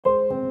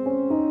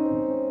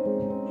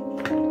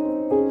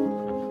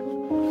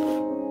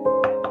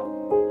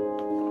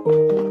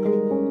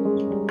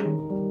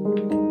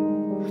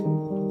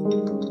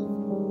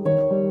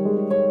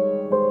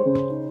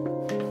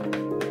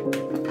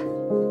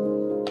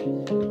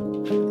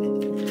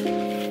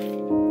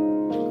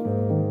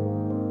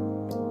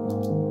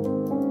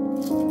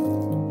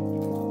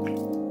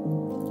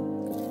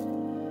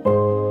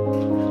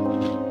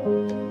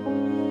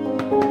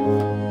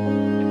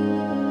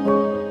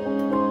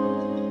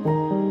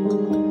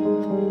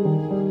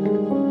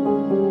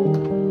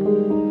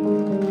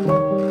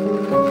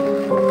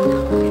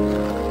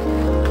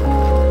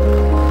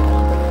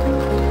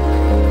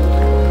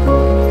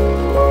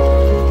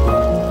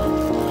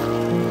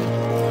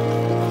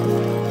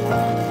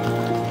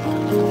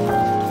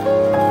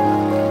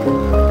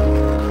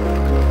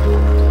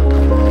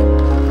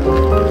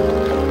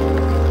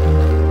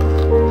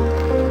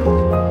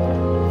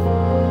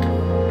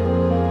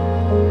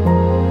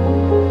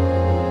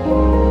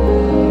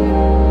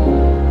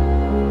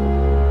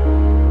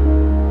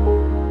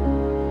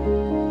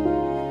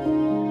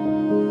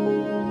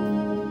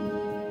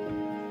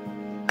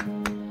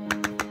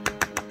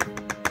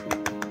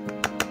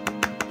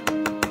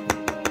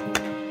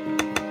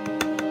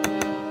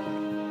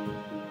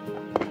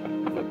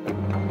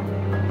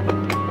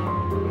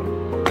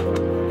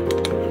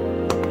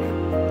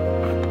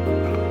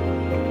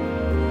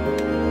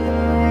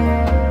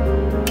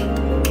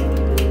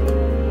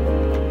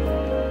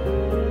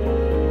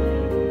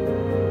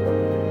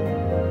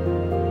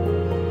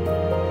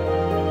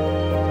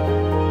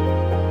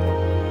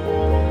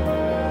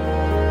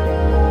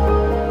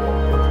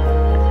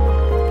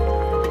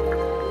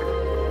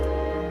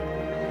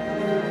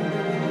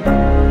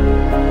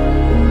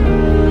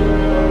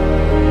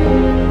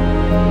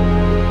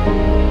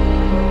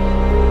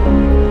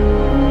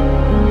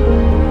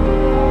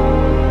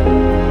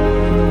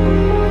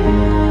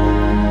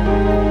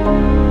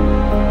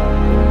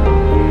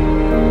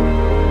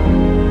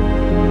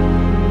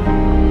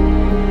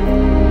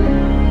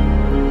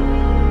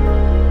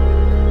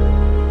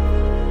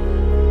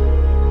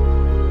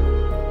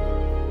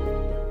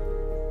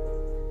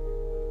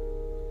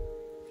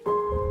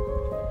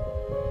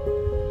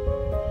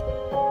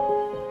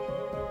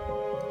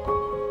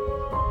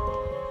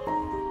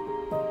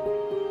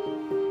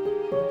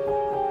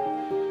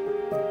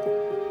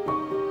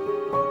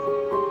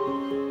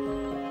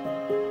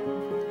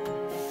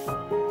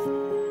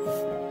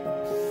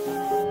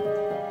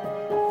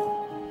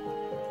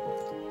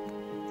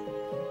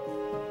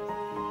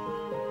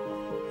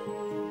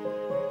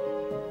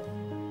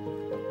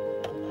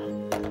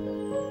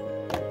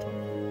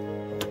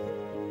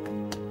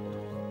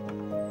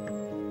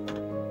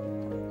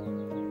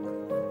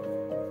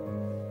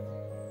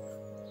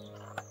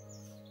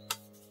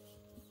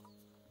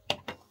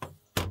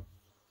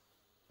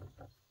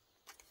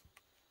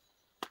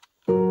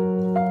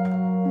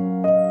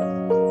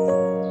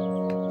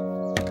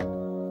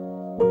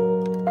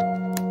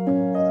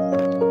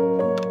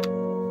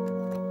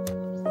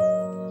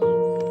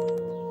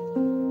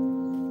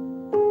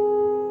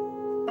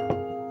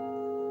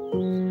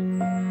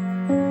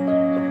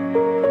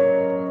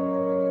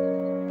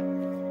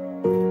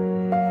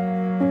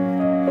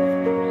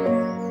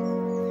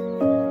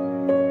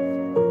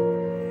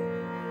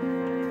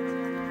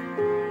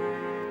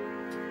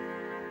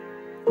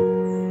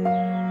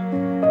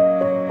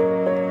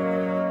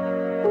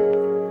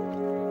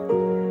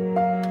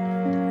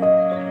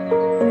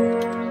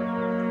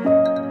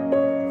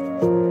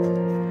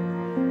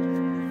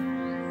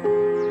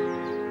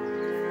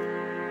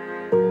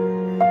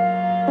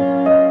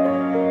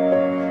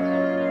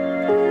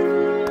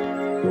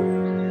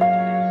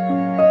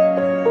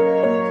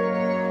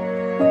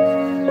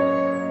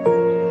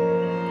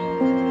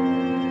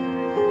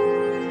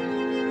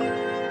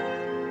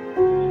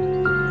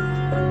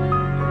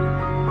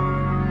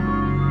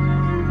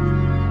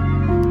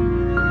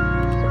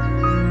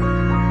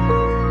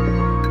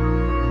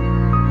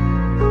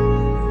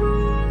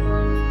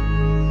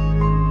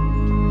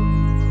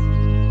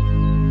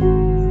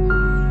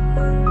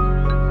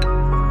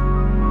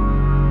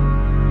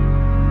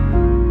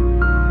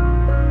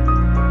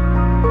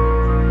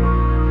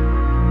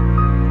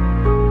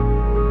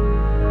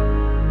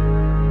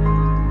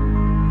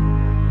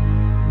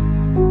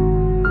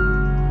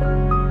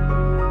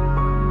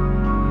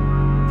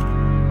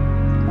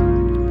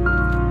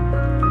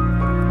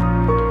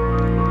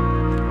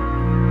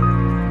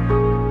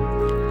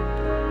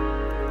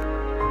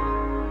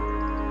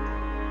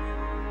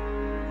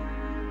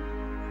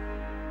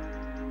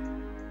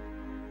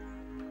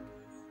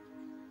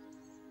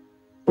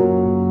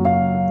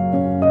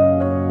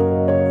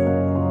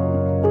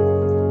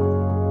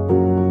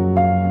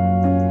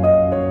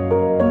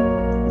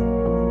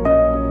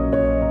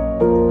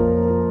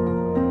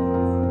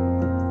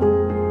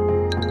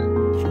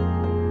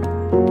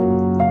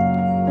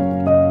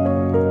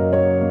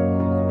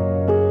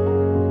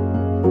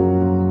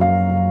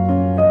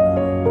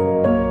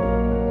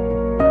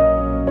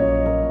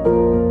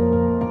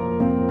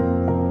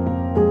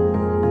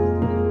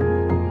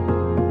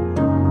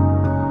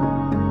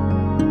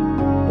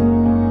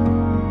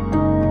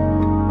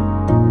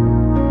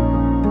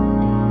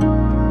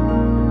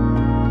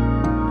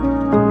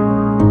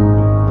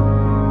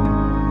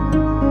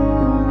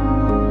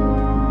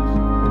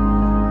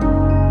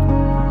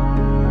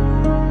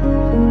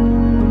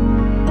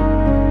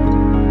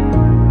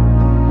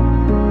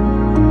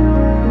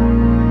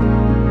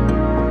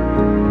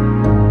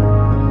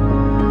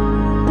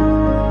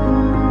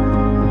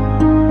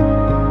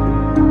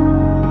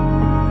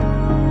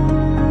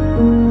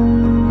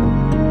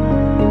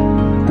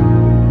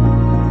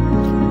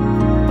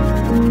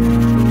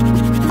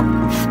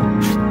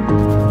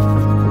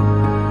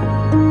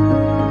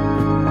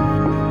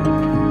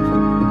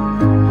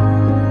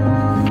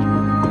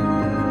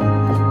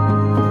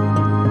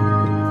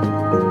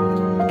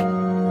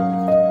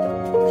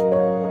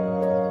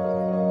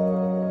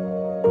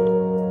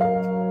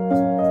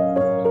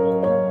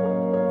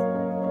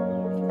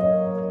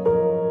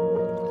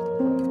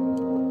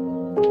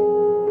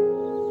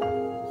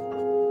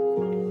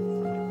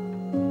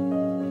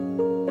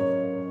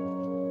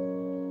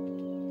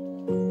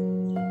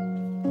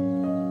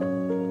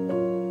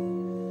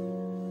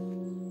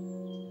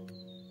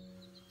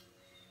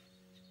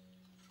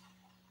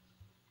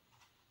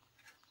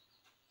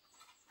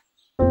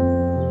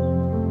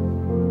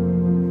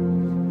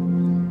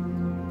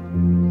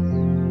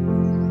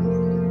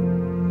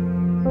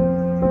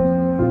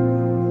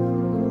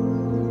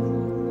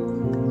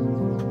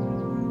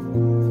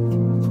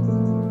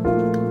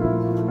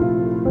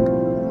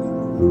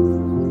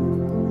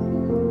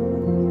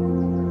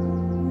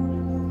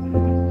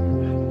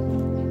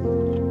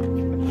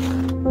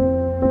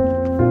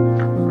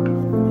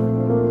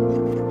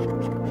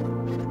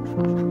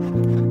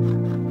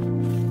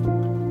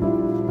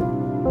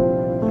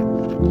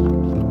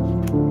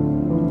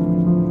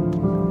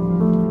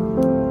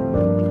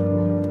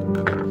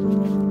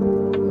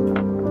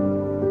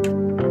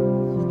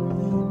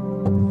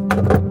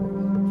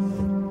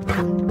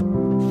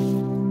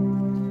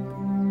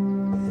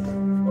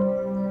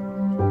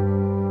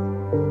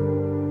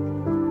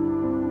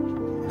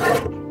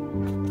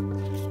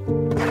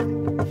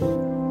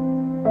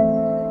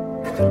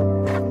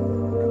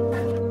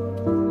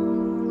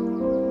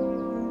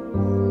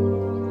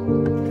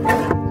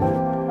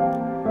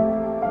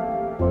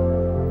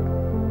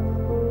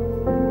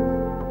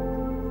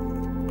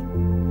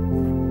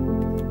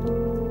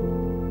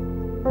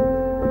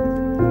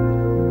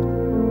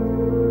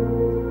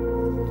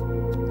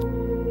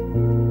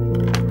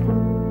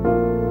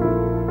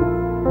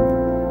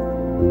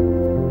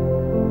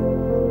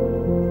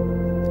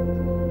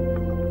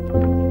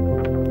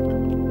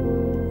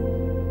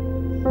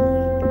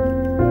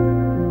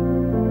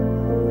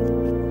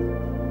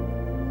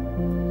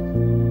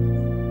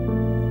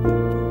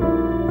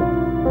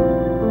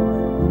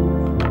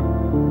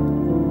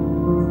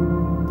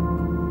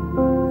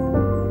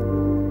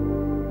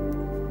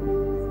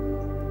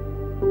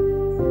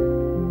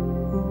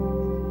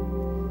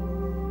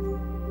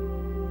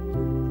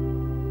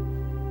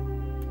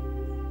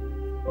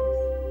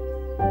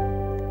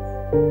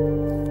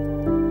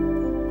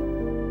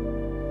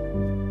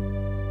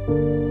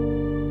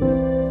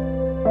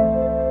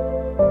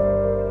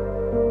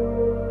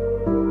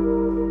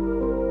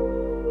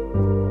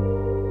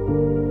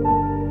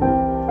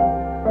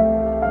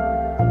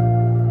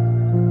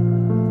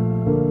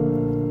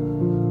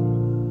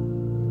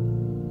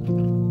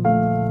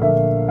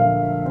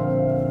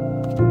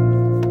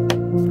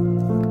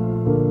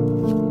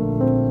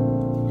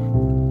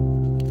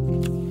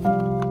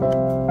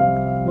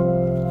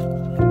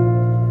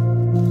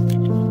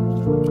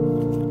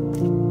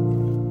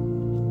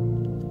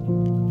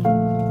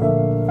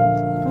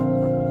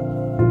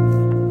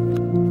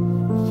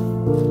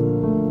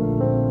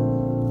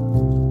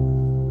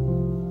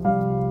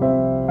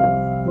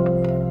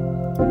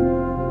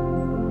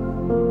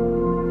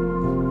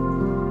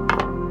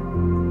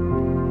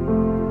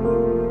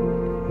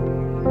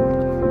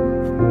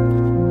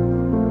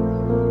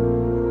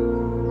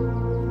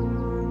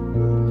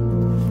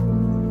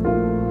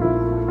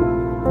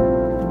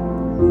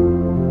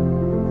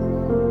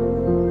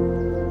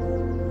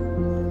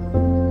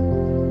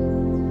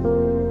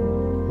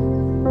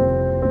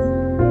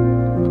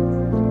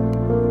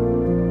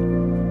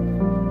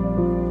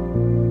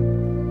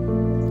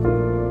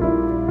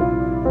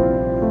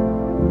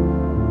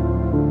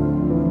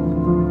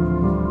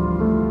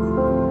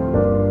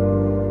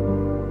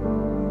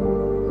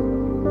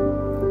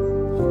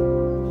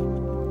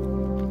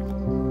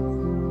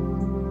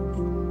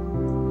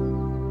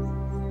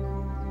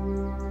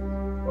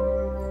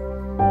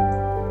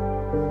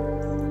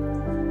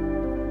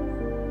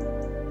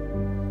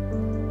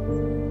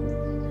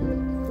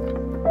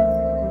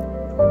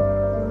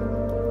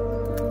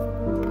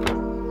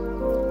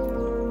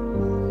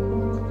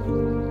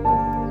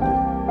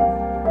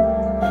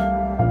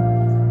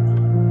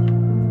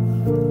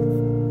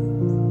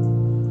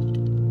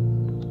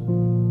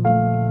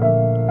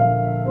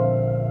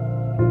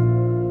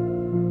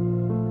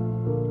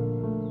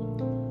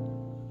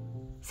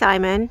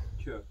Simon?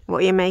 Sure. What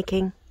are you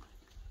making?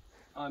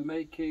 I'm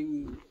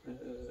making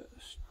a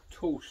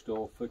tool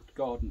store for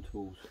garden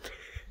tools.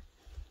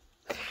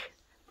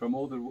 From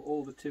all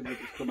the timber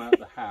that's come out of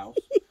the house,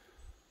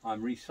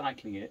 I'm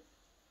recycling it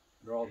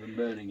rather than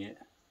burning it.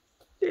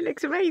 It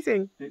looks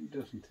amazing. It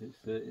doesn't.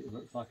 It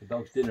looks like a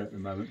dog's dinner at the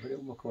moment, but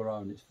it'll look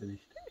alright when it's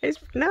finished.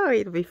 No,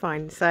 it'll be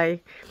fine. So,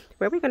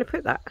 where are we going to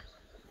put that?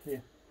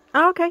 Here.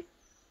 Oh, okay.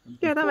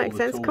 Yeah, that makes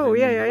sense. Cool.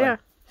 Yeah.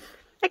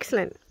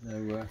 Excellent.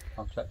 So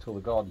I've checked all the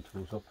garden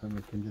tools up, and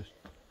we can just.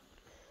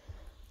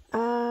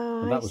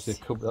 And that was the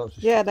cupboard.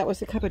 That was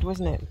the cupboard,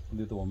 wasn't it? And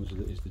the other one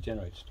is the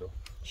generator store.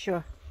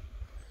 Sure.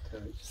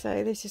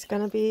 So this is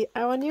going to be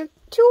our new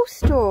tool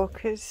store,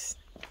 because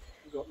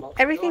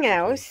everything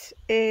else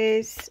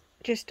is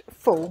just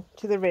full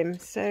to the rim.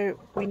 So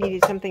we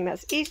needed something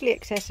that's easily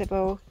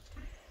accessible,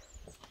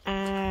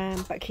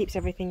 but keeps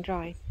everything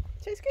dry.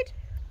 So it's good.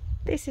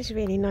 This is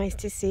really nice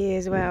to see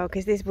as well,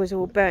 because this was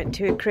all burnt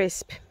to a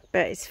crisp,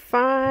 but it's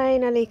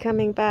finally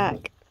coming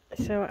back.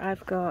 So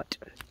I've got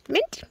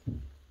mint.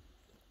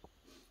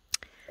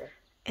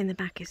 In the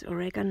back is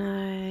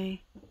oregano,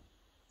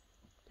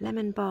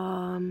 lemon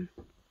balm,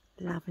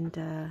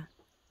 lavender,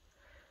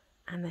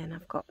 and then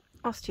I've got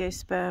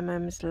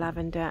osteospermums,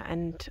 lavender,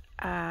 and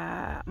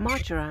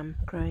marjoram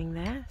growing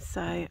there.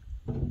 So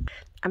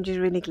I'm just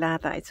really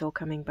glad that it's all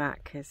coming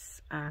back,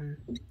 because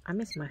I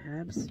miss my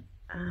herbs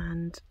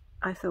and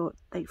I thought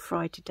they'd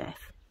fried to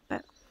death,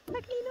 but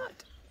luckily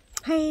not.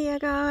 Hey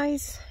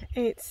guys,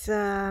 it's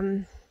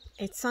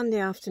Sunday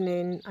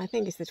afternoon. I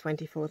think it's the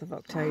 24th of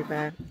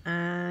October,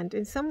 and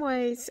in some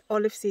ways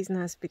olive season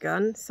has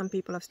begun. Some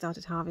people have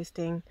started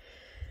harvesting.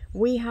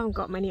 We haven't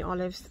got many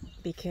olives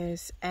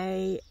because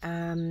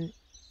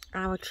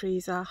our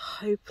trees are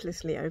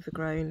hopelessly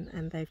overgrown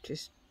and they've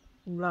just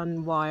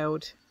run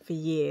wild for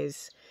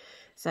years.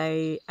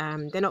 So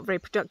they're not very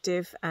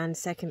productive, and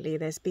secondly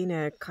there's been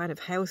a kind of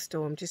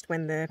hailstorm just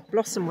when the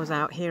blossom was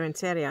out here in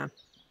Syria.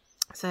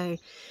 So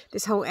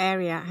this whole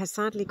area has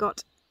sadly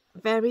got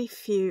very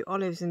few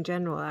olives in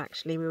general.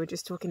 Actually, we were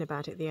just talking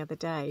about it the other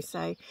day.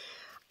 So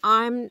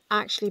I'm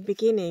actually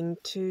beginning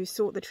to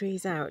sort the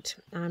trees out.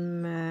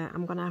 I'm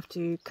gonna have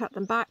to cut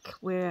them back.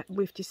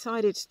 We've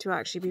decided to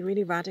actually be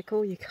really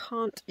radical.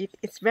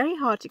 It's very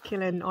hard to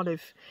kill an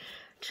olive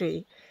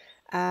tree.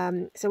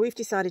 So we've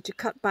decided to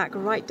cut back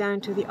right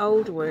down to the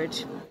old wood,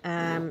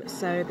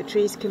 so the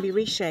trees can be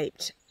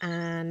reshaped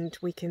and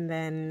we can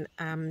then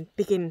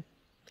begin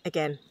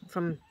again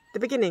from the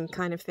beginning,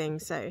 kind of thing.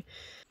 So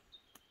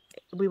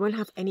we won't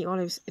have any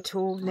olives at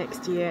all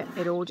next year.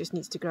 It all just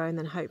needs to grow, and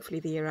then hopefully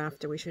the year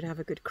after we should have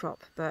a good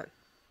crop. But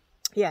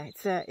yeah,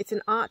 it's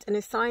an art and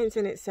a science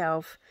in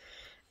itself,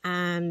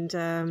 and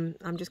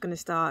I'm just going to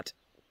start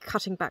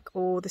cutting back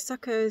all the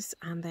suckers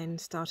and then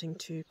starting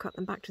to cut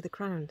them back to the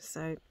crown.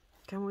 So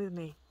come with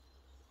me.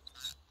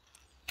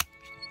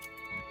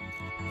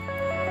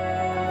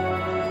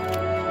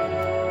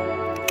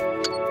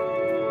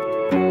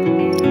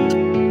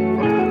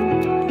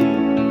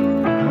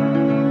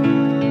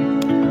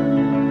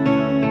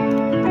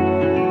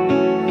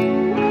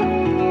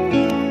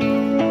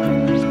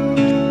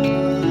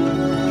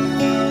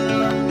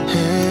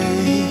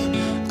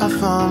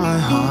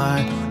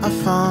 I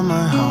found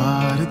my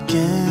heart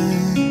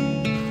again.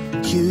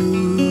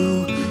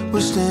 You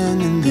were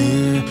standing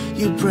there,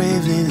 you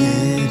bravely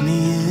let me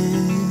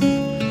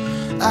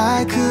in.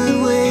 I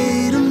could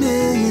wait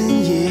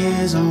 1,000,000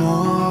 years or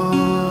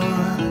more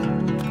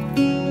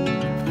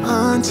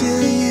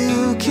until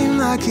you came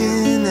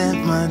knocking at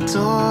my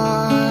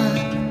door.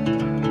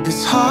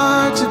 It's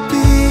hard to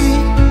be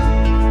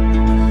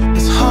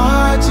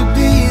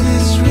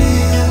this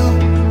real.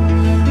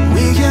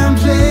 We can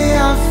play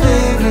our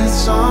favorite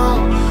song,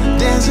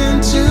 dancing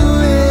to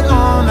it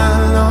all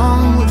night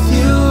long. With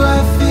you I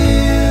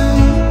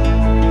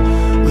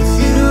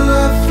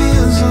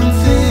feel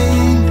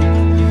something,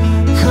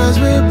 'cause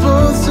we're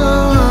both so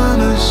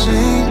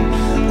unashamed.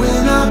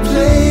 We're not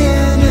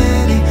playing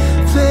any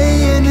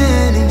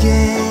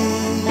games.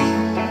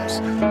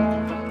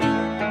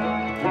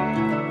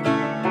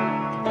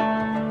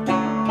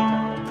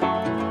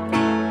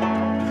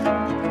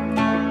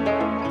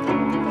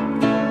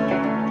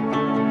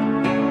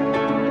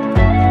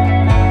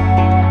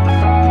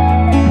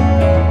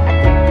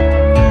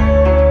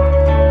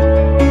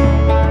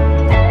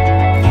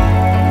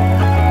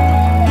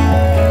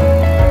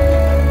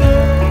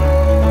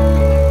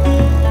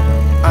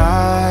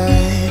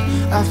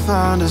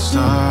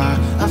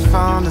 I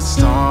found a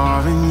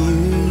star in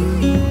you,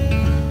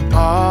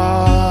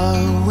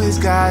 always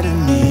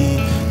guiding me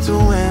to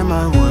where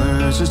my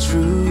words are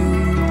true.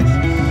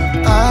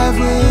 I've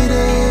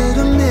waited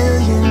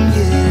 1,000,000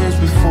 years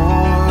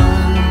before,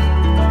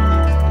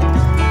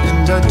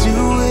 and I'll do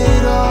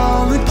it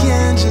all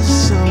again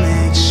just to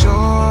make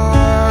sure.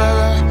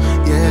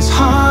 Yeah, it's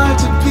hard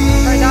to be,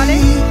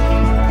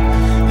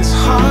 it's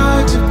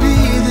hard to be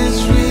this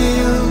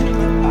real.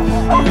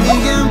 We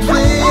can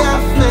play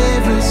our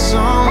favorite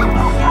song,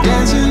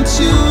 dancing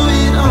to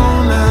it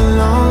all night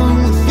long.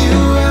 With you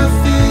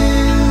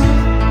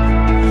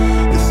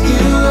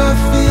I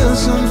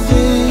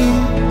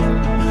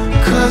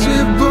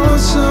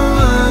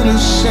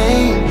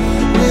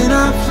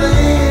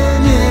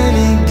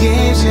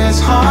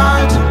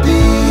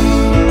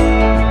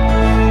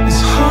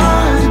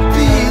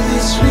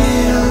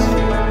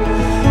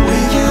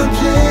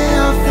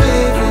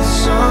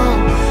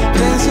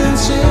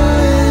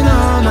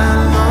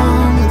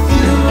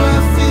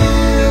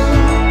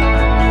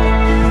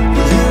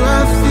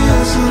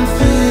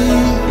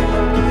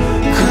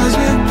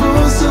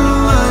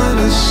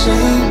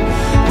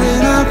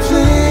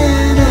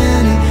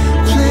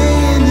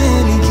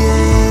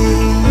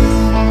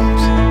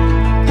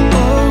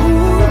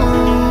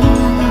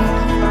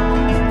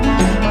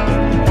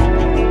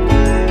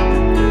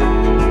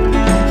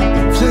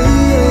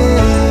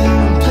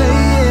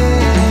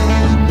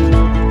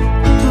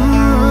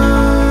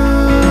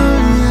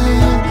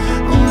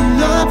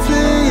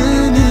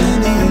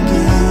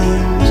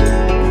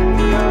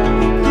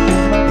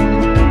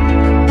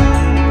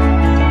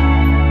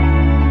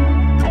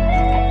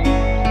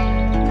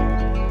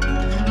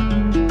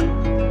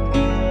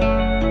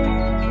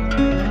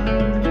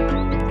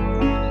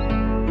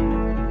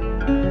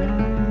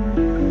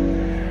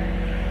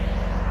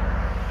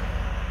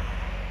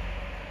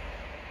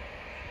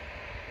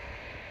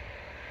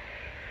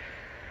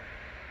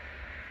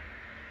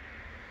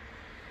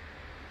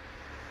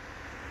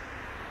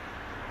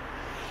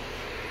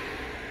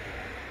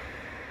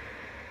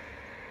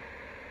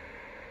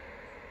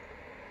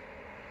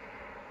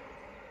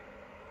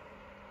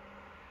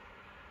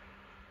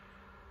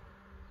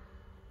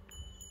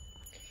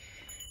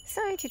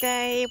So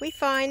today we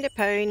find a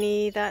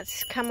pony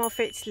that's come off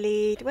its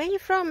lead. Where are you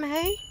from,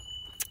 hey?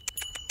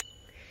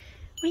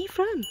 Where are you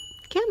from?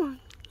 Come on.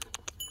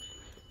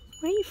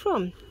 Where are you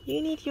from?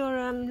 You need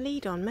your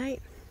lead on, mate.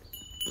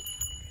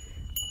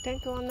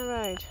 Don't go on the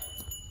road.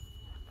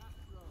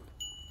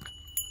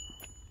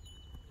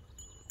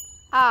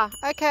 Ah,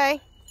 okay.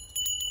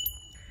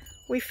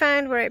 We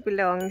found where it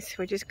belongs.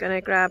 We're just going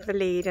to grab the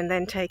lead and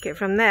then take it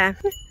from there.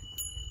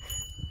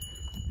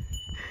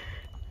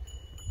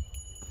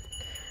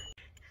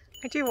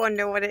 I do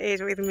wonder what it is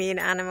with me and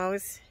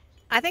animals.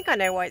 I think I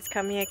know why it's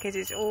come here, because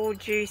it's all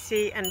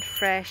juicy and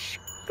fresh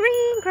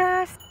green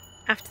grass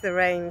after the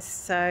rains.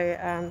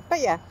 So,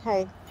 but yeah,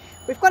 hey,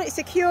 we've got it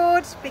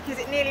secured because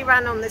it nearly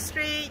ran on the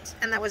street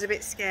and that was a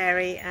bit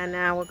scary. And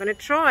now we're going to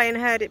try and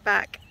herd it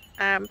back,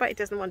 but it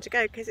doesn't want to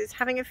go because it's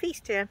having a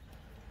feast here.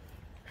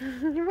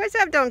 What's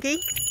up, donkey?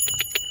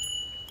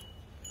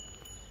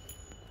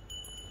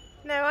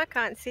 No, I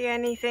can't see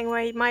anything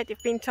where he might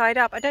have been tied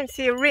up. I don't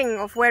see a ring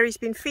of where he's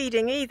been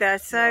feeding either,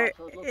 so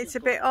it's a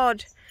bit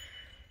odd.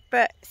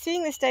 But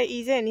seeing the state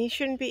he's in, he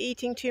shouldn't be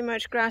eating too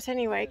much grass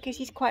anyway, because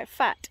he's quite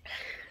fat.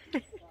 So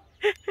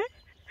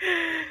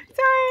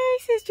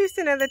this is just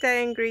another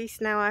day in Greece.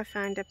 Now I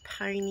found a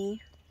pony,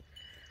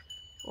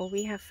 or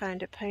we have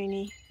found a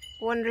pony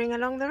wandering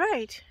along the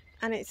road,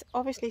 and it's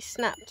obviously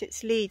snapped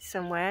its lead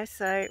somewhere,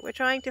 so we're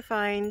trying to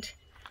find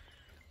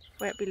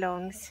where it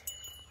belongs.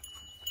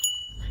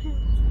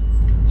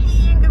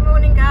 Hey, and good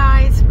morning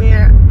guys.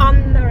 We're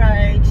on the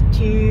road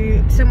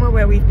to somewhere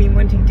where we've been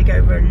wanting to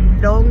go for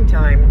a long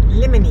time,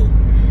 Limeni.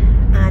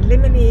 And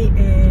Limeni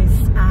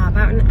is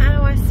about an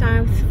hour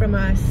south from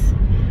us,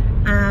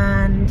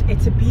 and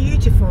it's a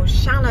beautiful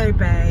shallow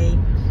bay,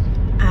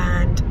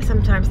 and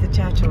sometimes the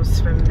turtles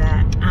swim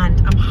there, and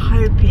I'm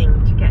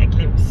hoping to get a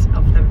glimpse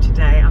of them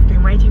today. I've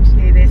been waiting to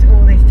do this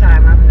all this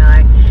time, haven't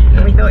I?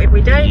 And we thought if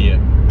we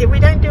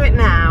don't do it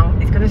now,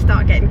 it's going to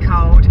start getting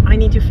cold. I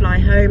need to fly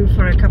home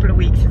for a couple of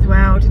weeks as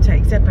well to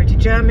take Seppo to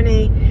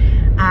Germany,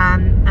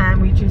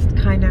 and we just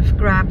kind of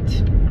grabbed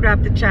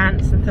the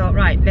chance and thought,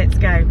 right, let's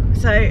go.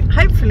 So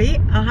hopefully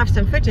I'll have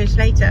some footage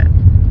later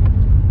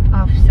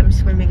of some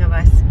swimming of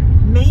us,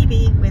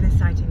 maybe with a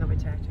sighting of a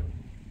turtle.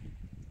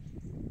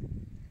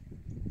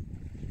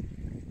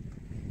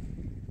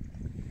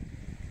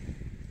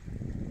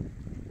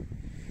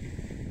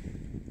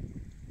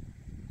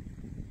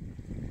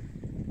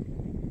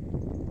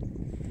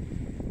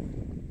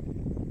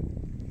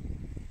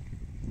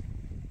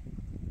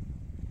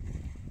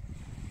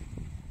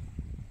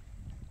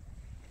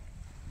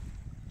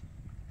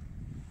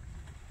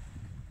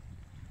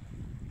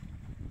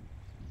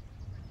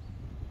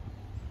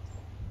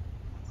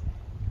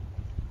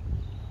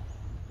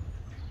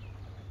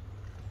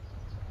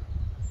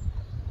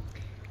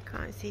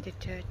 Can't see the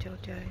turtle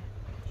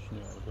though.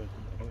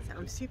 So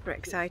I'm super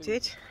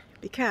excited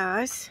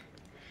because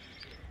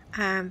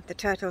the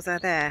turtles are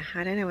there.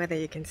 I don't know whether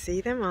you can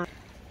see them or...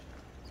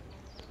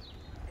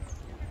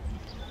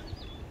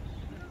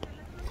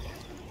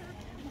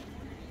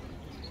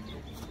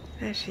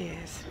 There she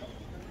is.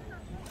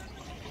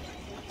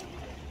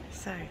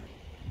 So,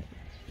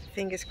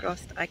 fingers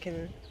crossed I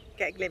can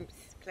get a glimpse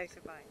closer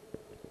by.